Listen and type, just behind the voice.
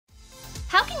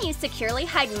Can you securely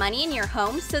hide money in your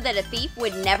home so that a thief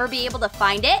would never be able to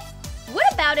find it?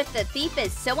 What about if the thief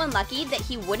is so unlucky that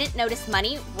he wouldn't notice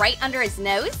money right under his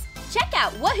nose? Check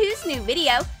out Woohoo's new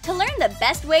video to learn the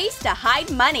best ways to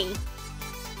hide money.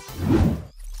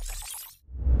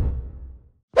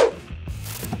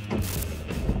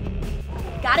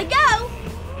 Gotta go!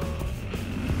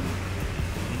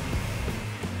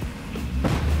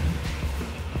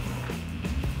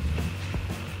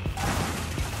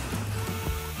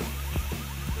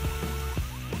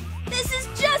 This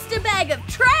is just a bag of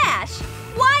trash!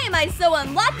 Why am I so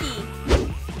unlucky?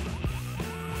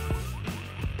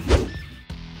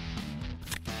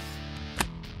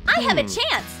 I have a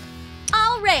chance!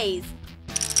 I'll raise.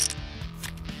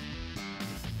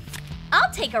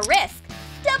 I'll take a risk.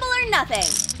 Double or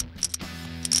nothing.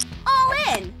 All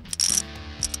in.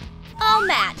 I'll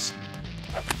match.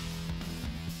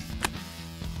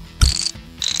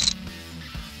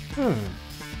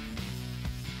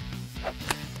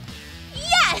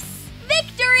 Yes!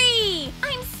 Victory!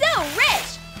 I'm so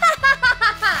rich! Ha ha ha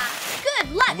ha ha!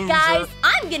 Good luck, guys!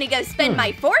 I'm gonna go spend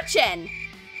my fortune!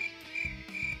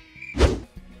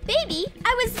 Baby,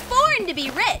 I was born to be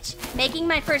rich! Making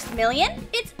my first million?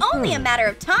 It's only a matter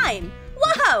of time!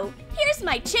 Whoa! Here's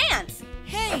my chance!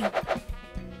 Hey!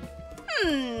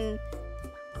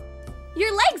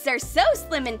 Your legs are so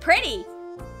slim and pretty!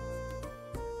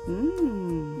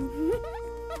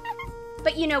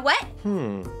 But you know what?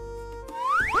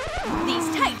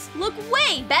 These tights look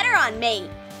way better on me!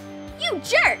 You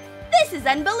jerk! This is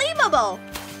unbelievable!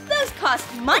 Those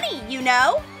cost money, you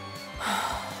know!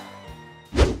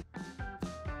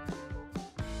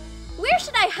 Where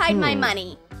should I hide my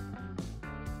money?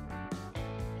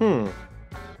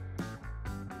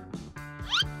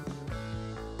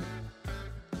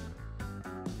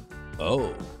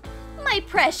 Oh. My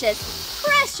precious,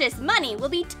 precious money will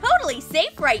be totally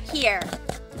safe right here.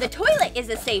 The toilet is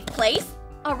a safe place.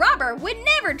 A robber would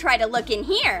never try to look in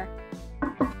here.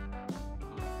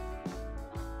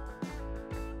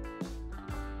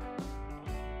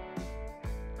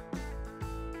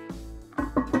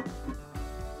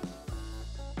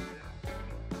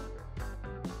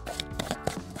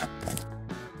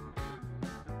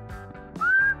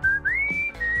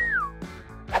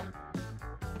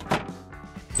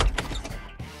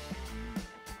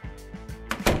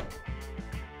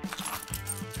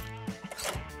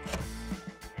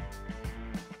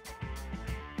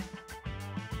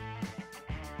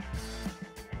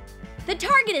 The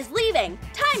target is leaving!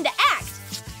 Time to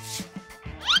act!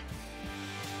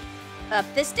 Up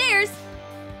the stairs!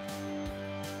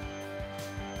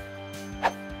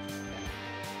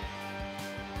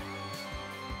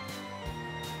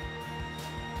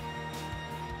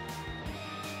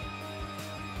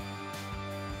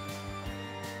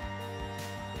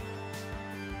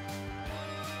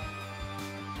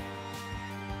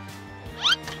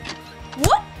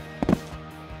 Whoop!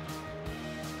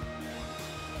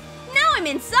 I'm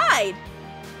inside!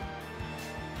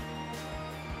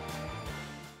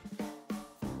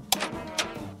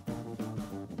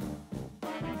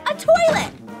 A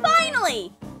toilet!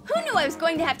 Finally! Who knew I was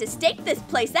going to have to stake this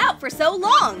place out for so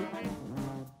long?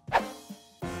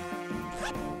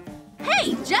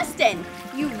 Hey, Justin!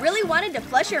 You really wanted to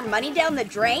flush your money down the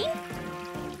drain?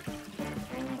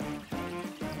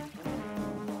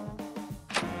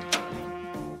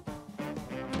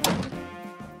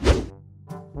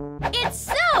 It's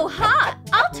so hot!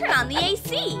 I'll turn on the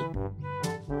AC.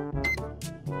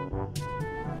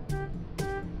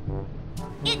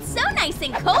 It's so nice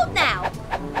and cold now.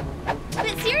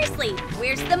 But seriously,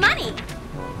 where's the money?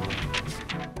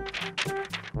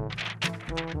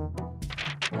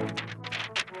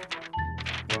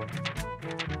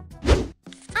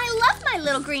 I love my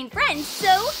little green friend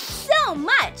so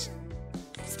much.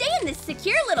 Stay in this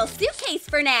secure little suitcase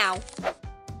for now.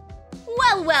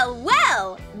 Well, well,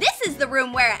 well! This is the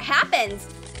room where it happens.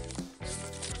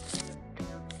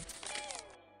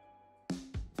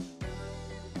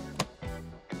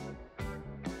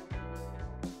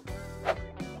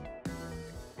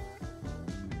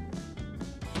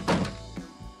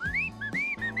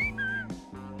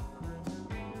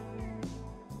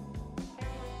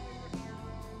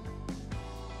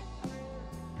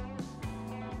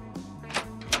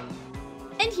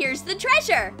 And here's the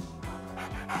treasure.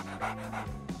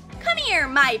 Come here,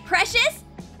 my precious!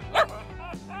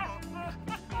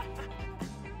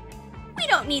 We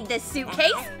don't need this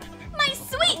suitcase! My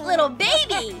sweet little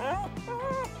baby!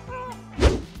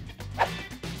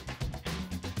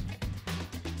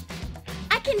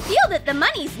 I can feel that the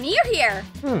money's near here!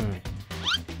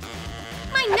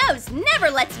 My nose never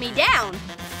lets me down!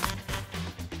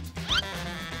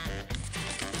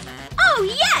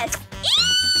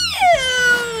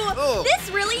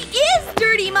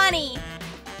 dirty money!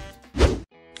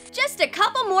 Just a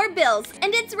couple more bills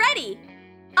and it's ready.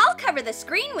 I'll cover the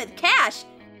screen with cash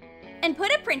and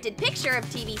put a printed picture of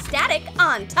TV static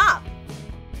on top.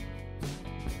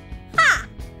 Ha!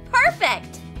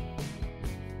 Perfect!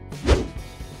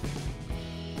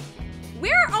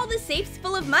 Where are all the safes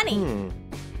full of money?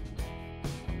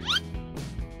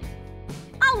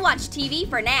 I'll watch TV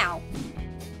for now.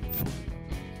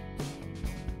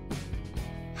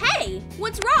 Hey,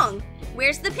 what's wrong?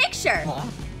 Where's the picture?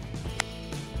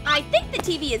 I think the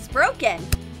TV is broken.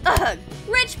 Ugh,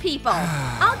 rich people.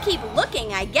 I'll keep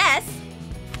looking, I guess.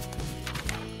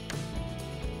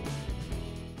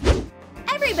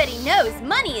 Everybody knows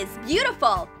money is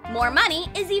beautiful. More money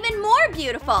is even more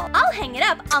beautiful. I'll hang it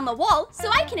up on the wall so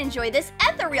I can enjoy this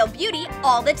ethereal beauty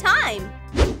all the time.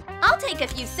 I'll take a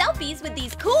few selfies with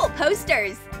these cool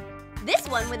posters. This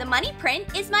one with a money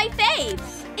print is my fave.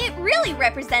 It really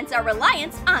represents our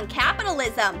reliance on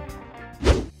capitalism.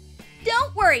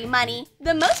 Don't worry, money.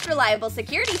 The most reliable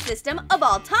security system of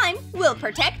all time will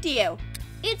protect you.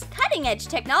 It's cutting-edge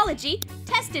technology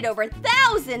tested over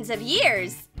thousands of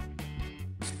years.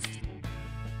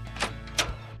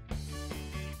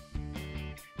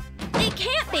 It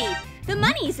can't be! The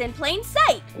money's in plain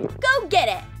sight! Go get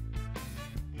it!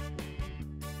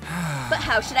 But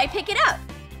how should I pick it up?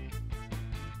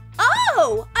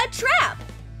 Oh! A trap!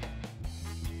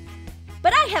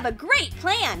 But I have a great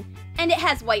plan! And it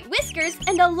has white whiskers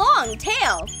and a long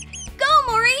tail! Go,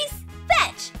 Maurice!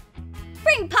 Fetch!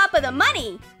 Bring Papa the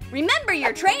money! Remember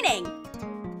your training!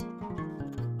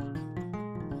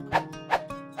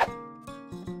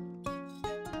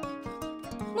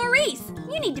 Maurice,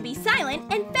 you need to be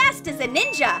silent and fast as a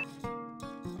ninja!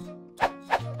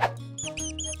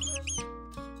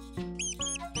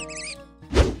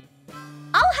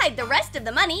 I'll hide the rest of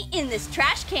the money in this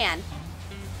trash can.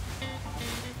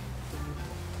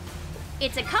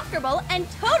 It's a comfortable and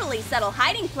totally subtle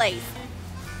hiding place.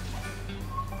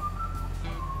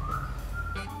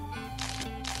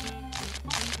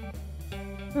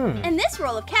 And this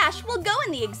roll of cash will go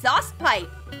in the exhaust pipe.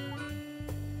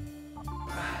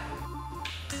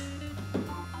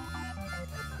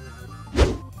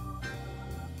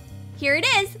 Here it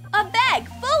is, a bag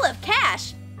full of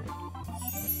cash.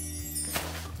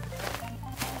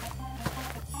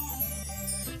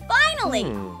 Finally!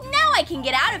 Now I can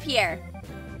get out of here.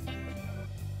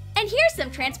 And here's some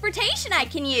transportation I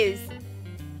can use.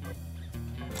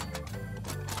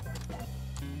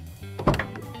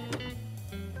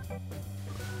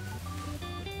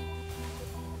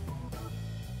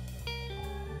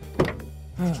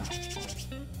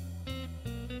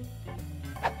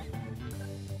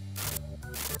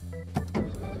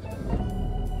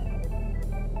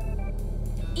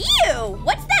 Ew!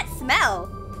 What's that smell?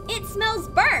 It smells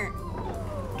burnt.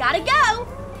 Gotta go!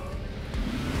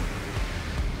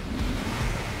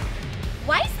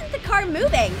 Why isn't the car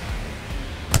moving?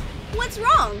 What's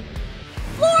wrong?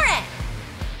 Floor it!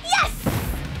 Yes!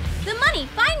 The money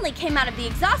finally came out of the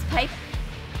exhaust pipe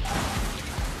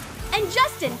and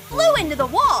Justin flew into the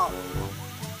wall.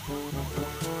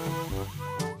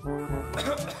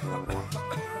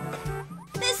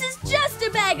 This is just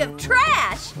a bag of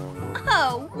trash!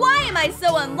 Oh, why am I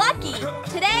so unlucky?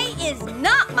 Today is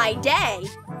not my day.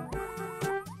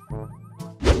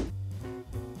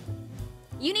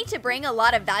 You need to bring a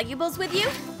lot of valuables with you?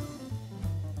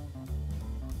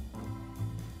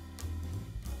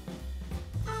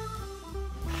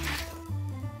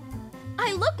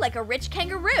 I look like a rich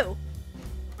kangaroo.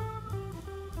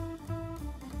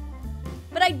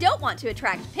 But I don't want to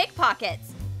attract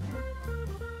pickpockets.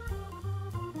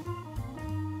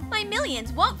 My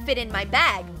millions won't fit in my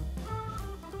bag.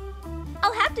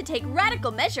 I'll have to take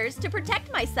radical measures to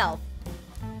protect myself.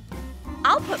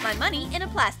 I'll put my money in a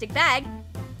plastic bag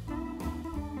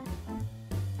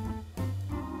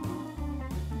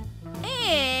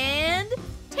and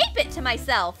tape it to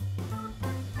myself.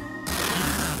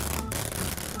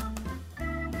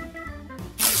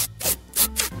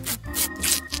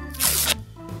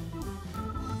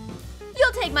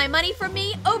 You'll take my money from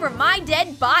me over my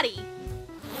dead body.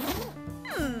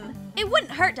 It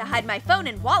wouldn't hurt to hide my phone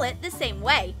and wallet the same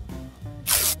way.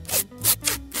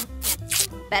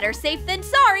 Better safe than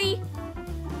sorry.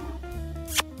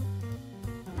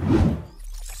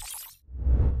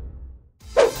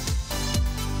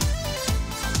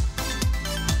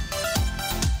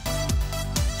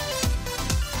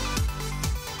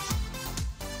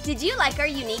 Did you like our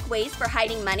unique ways for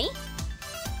hiding money?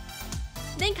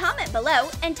 Then comment below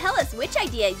and tell us which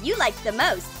idea you liked the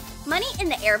most. Money in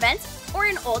the air vents or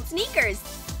in old sneakers?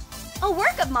 A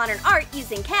work of modern art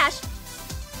using cash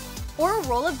Or a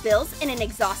roll of bills in an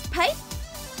exhaust pipe?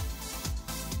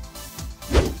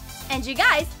 And you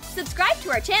guys, subscribe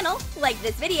to our channel, like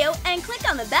this video, and click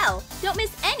on the bell. Don't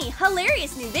miss any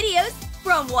hilarious new videos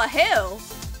from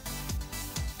Wahoo!